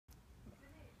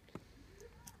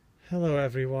Hello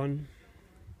everyone,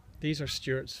 these are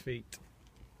Stuart's feet.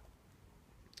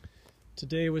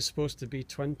 Today was supposed to be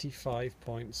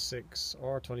 25.6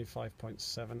 or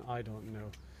 25.7, I don't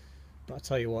know. But I'll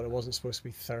tell you what, it wasn't supposed to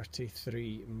be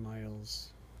 33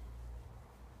 miles.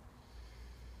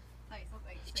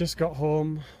 Just got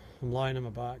home, I'm lying on my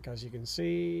back as you can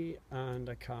see, and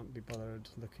I can't be bothered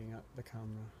looking at the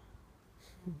camera.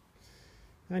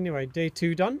 Anyway, day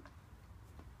 2 done.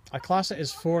 I class it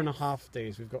as 4.5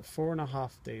 days. We've got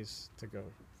 4.5 days to go.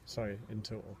 Sorry, in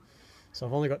total. So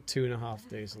I've only got 2.5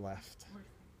 days left.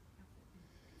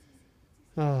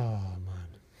 Oh man.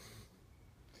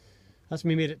 That's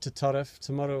me made it to Turriff.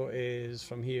 Tomorrow is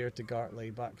from here to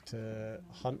Gartley back to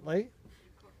Huntly.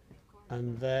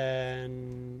 And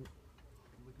then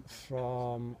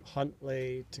from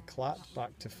Huntly to Clatt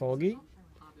back to Foggy.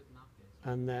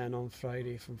 And then on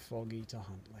Friday from Foggy to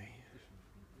Huntly.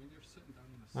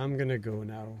 I'm gonna go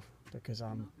now because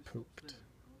I'm pooped.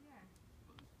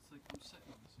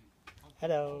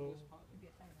 Hello.